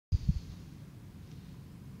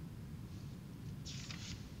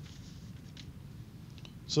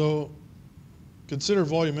So consider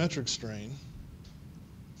volumetric strain,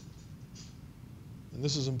 and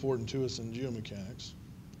this is important to us in geomechanics.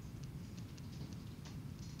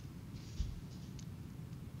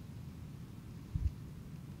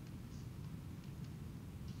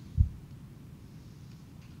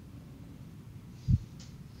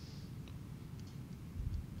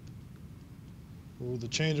 Well, the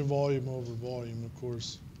change in volume over volume, of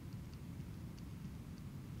course,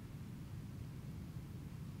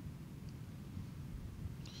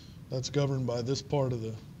 that's governed by this part of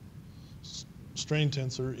the strain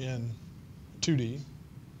tensor in 2D.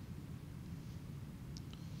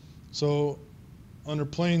 So under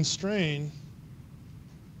plane strain,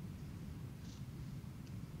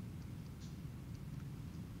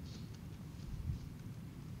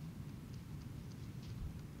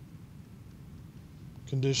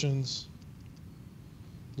 conditions,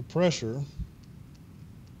 the pressure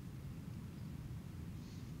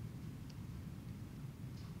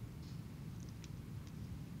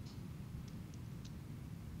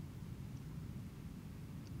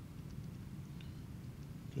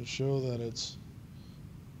can show that it's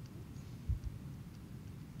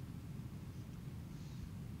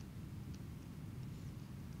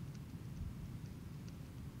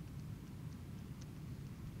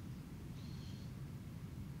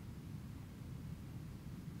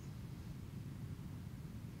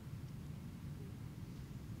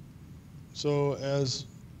so as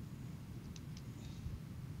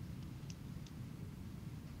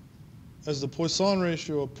the Poisson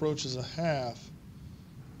ratio approaches a half,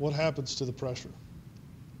 what happens to the pressure?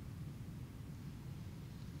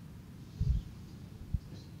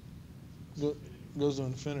 Goes to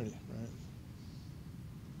infinity, right?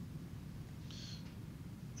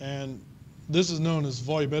 And this is known as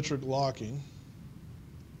volumetric locking.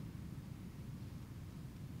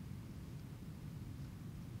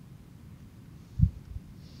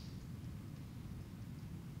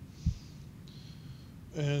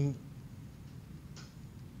 And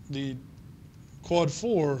the quad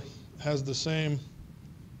 4 has the same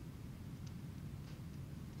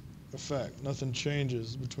effect. Nothing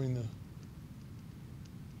changes between the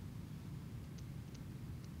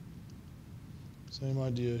same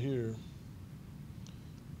idea here.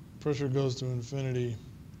 Pressure goes to infinity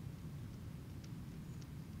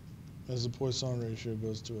as the Poisson ratio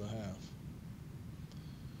goes to a half.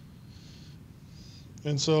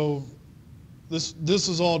 And so this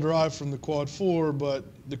is all derived from the quad 4, but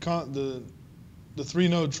the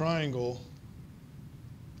 3-node triangle,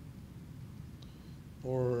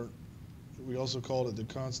 or we also called it the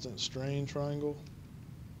constant strain triangle,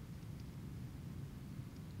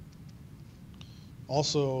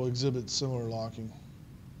 also exhibits similar locking.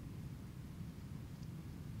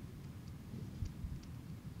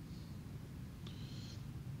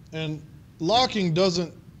 And locking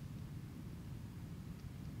doesn't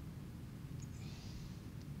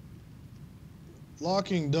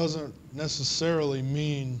necessarily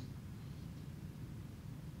mean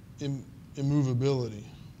immovability.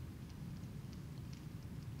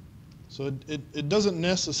 So it doesn't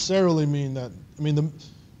necessarily mean that. I mean,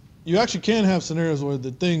 you actually can have scenarios where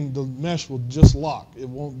the mesh will just lock. It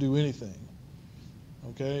won't do anything.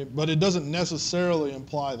 Okay? But it doesn't necessarily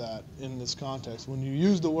imply that in this context. When you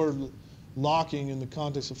use the word locking in the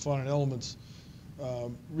context of finite elements,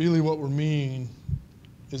 really what we're meaning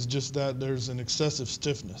is just that there's an excessive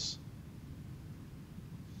stiffness.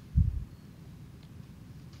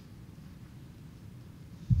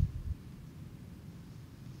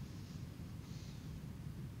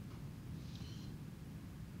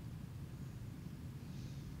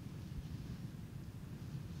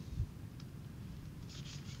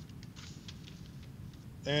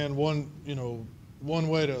 And one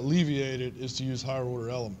way to alleviate it is to use higher order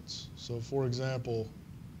elements. So for example,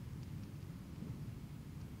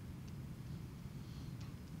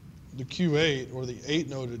 the Q8, or the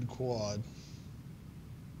 8-noded quad,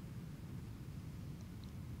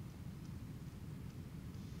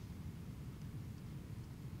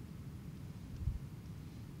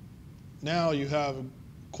 now you have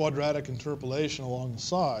quadratic interpolation along the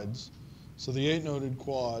sides. So the 8-noded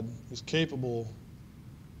quad is capable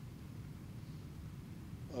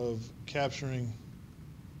of capturing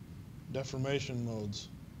deformation modes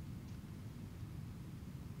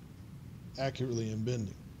accurately in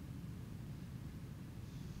bending.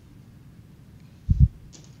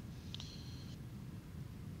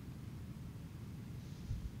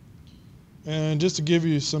 And just to give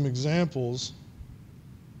you some examples,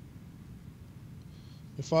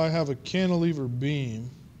 if I have a cantilever beam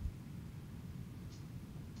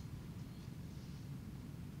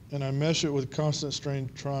and I mesh it with constant strain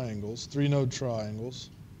triangles, 3-node triangles.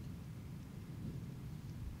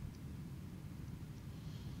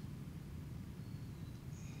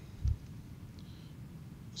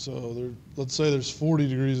 So let's say there's 40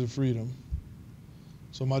 degrees of freedom.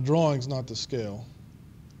 So my drawing's not to scale.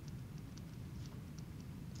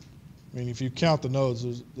 I mean, if you count the nodes,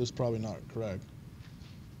 this is probably not correct.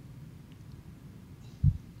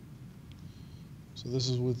 So this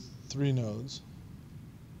is with 3 nodes.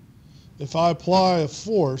 If I apply a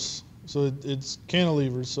force, so it's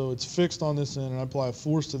cantilever, so it's fixed on this end, and I apply a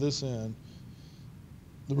force to this end,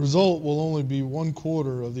 the result will only be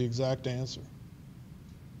 1/4 of the exact answer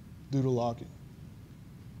due to locking.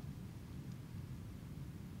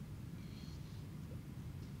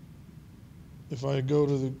 If I go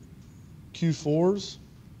to the Q4s,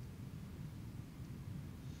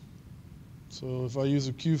 so if I use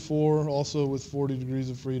a Q4 also with 40 degrees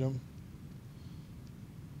of freedom,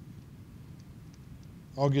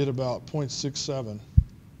 I'll get about 0.67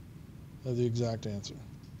 of the exact answer.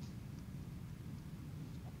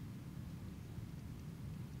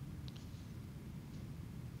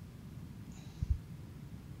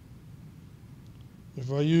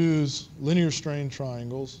 If I use linear strain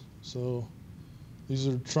triangles, so these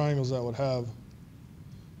are triangles that would have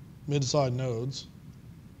mid-side nodes.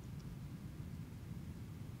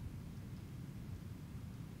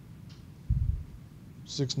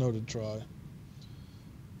 Six-noded try.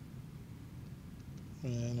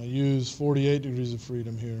 And I use 48 degrees of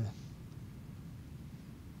freedom here.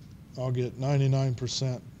 I'll get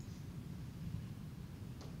 99%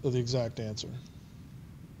 of the exact answer.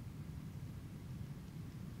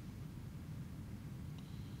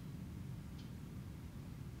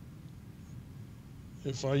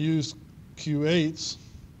 If I use Q8s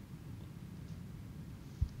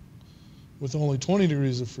with only 20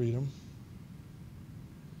 degrees of freedom,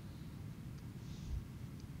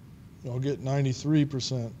 I'll get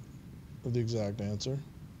 93% of the exact answer.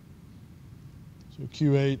 So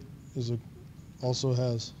Q8 also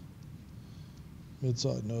has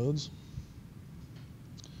mid-side nodes.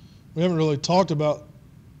 We haven't really talked about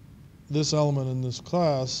this element in this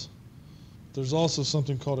class. There's also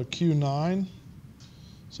something called a Q9.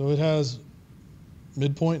 So it has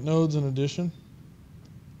midpoint nodes in addition.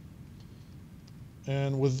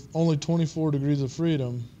 And with only 24 degrees of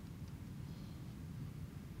freedom,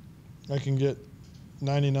 I can get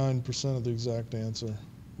 99% of the exact answer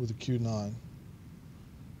with a Q9.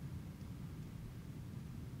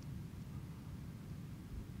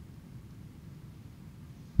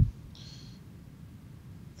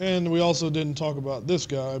 And we also didn't talk about this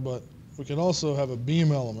guy, but we can also have a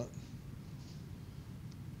beam element.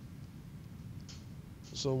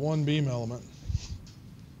 So one beam element,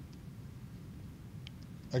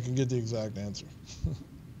 I can get the exact answer.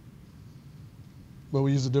 But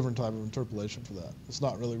we use a different type of interpolation for that. It's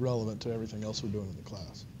not really relevant to everything else we're doing in the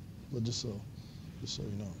class, but just so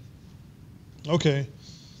you know. Okay,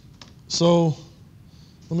 so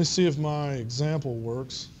let me see if my example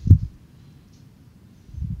works.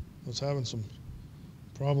 I was having some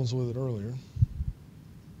problems with it earlier.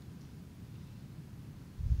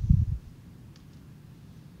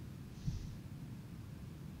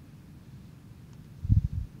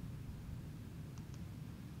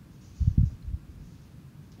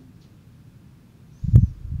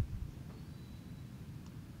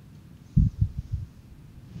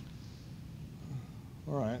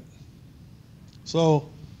 All right. So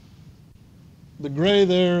the gray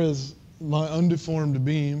there is my undeformed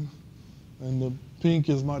beam, and the pink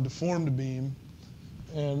is my deformed beam.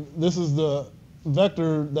 And this is the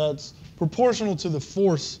vector that's proportional to the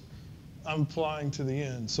force I'm applying to the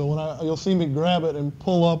end. So when you'll see me grab it and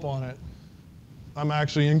pull up on it, I'm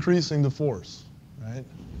actually increasing the force, right?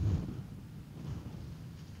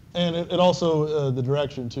 And it also the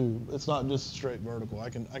direction too. It's not just straight vertical. I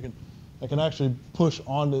can actually push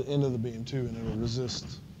onto the end of the beam too, and it'll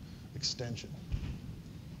resist extension.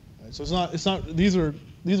 Right? So it's not. These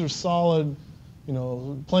are solid,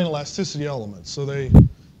 plane elasticity elements. So they're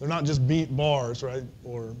not just bars, right,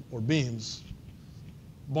 or beams.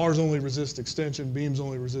 Bars only resist extension. Beams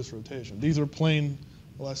only resist rotation. These are plane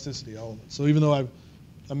elasticity elements. So even though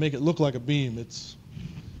I make it look like a beam, it's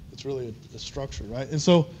really a structure, right? And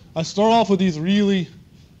so I start off with these really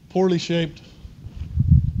poorly shaped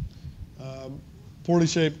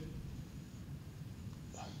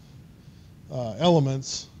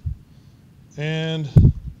elements, and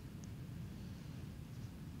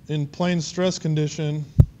in plane stress condition,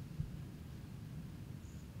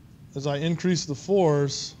 as I increase the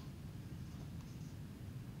force,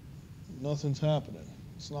 nothing's happening.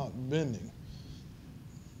 It's not bending.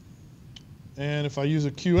 And if I use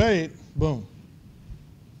a Q8, boom.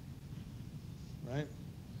 Right?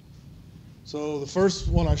 So the first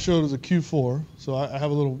one I showed was a Q4. So I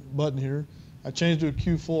have a little button here. I changed to a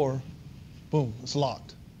Q4. Boom, it's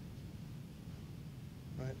locked.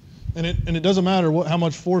 Right? And it doesn't matter how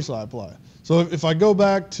much force I apply. So if I go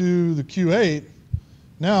back to the Q8,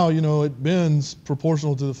 now it bends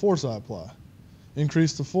proportional to the force I apply.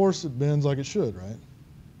 Increase the force, it bends like it should, right?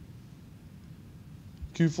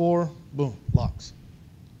 Q4, boom, locks.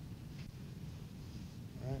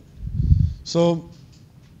 All right. So,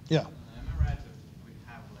 yeah. Am I right if we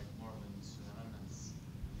have like more than 2 elements,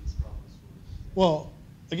 these problems will... Well,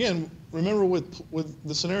 again, remember with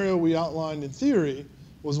the scenario we outlined in theory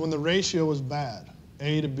was when the ratio is bad,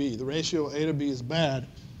 A to B. The ratio A to B is bad,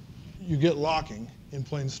 you get locking in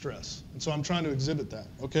plane stress. And so I'm trying to exhibit that,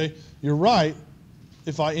 okay? You're right.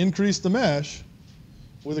 If I increase the mesh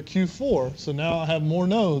with a Q4, so now I have more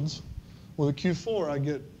nodes. With a Q4, I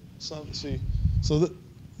get some, see. So that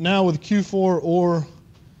now with Q4 or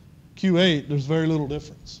Q8, there's very little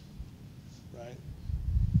difference, right?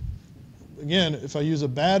 Again, if I use a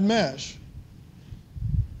bad mesh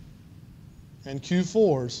and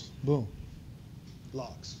Q4s, boom,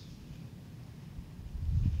 locks.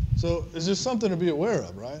 So it's just something to be aware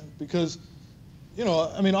of, right? Because,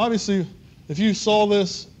 I mean, obviously, if you solve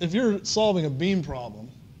this, if you're solving a beam problem,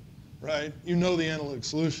 right, you know the analytic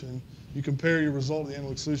solution, you compare your result to the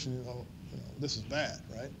analytic solution, you know, this is bad,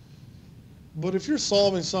 right? But if you're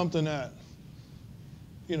solving something at,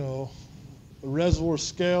 a reservoir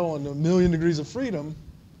scale and 1,000,000 degrees of freedom,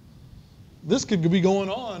 this could be going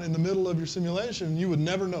on in the middle of your simulation and you would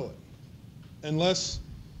never know it unless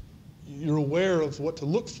you're aware of what to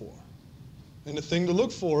look for. And the thing to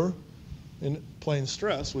look for in plane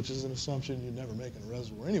stress, which is an assumption you'd never make in a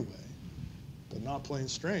reservoir anyway, but not plane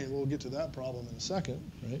strain. We'll get to that problem in a second,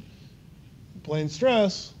 right? Plane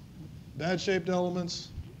stress, bad shaped elements,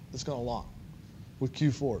 it's going to lock with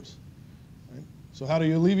Q4s. Right? So how do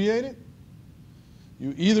you alleviate it?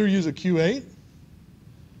 You either use a Q8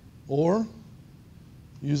 or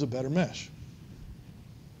use a better mesh,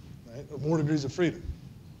 right? Or more degrees of freedom.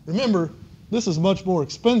 Remember, this is much more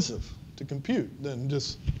expensive to compute than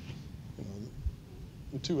just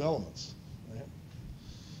the 2 elements. Right?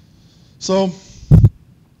 So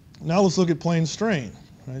now let's look at plane strain.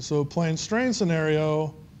 Right? So plane strain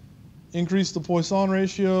scenario, increase the Poisson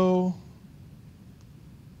ratio,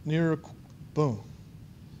 near, boom,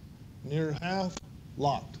 near half,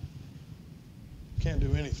 locked. Can't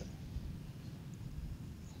do anything.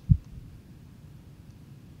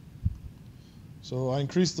 So I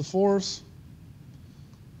increase the force.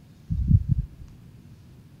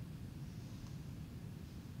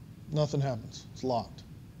 Nothing happens. It's locked.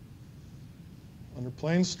 Under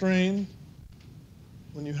plane strain,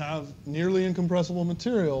 when you have nearly incompressible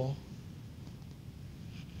material,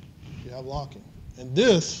 you have locking. And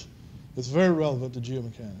this is very relevant to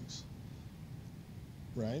geomechanics,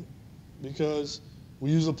 right? Because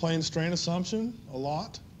we use a plane strain assumption a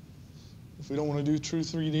lot. If we don't want to do true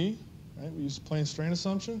 3D, right? We use a plane strain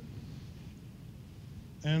assumption.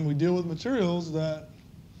 And we deal with materials that,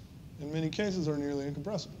 in many cases, are nearly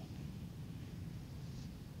incompressible.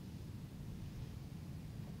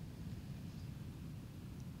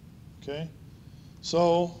 Okay?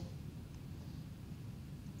 So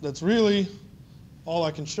that's really all I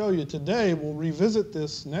can show you today. We'll revisit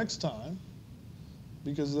this next time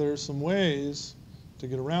because there's some ways to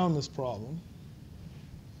get around this problem.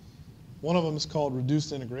 One of them is called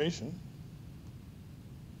reduced integration.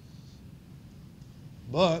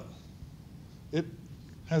 But it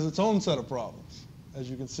has its own set of problems, as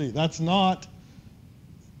you can see. That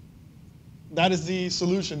is the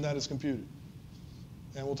solution that is computed.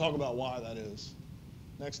 And we'll talk about why that is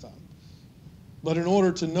next time. But in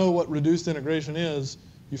order to know what reduced integration is,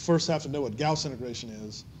 you first have to know what Gauss integration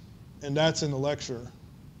is. And that's in the lecture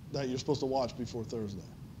that you're supposed to watch before Thursday.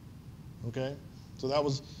 Okay? So that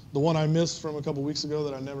was the one I missed from a couple weeks ago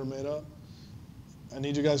that I never made up. I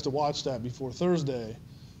need you guys to watch that before Thursday.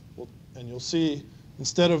 And you'll see,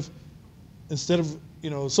 instead of,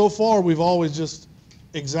 so far we've always just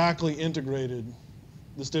exactly integrated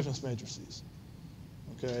the stiffness matrices.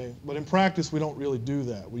 Okay? But in practice, we don't really do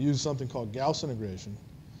that. We use something called Gauss integration.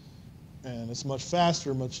 And it's much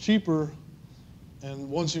faster, much cheaper. And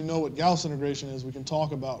once you know what Gauss integration is, we can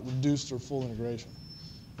talk about reduced or full integration.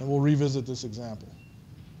 And we'll revisit this example.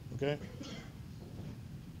 Okay?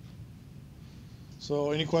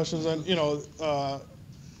 So any questions on,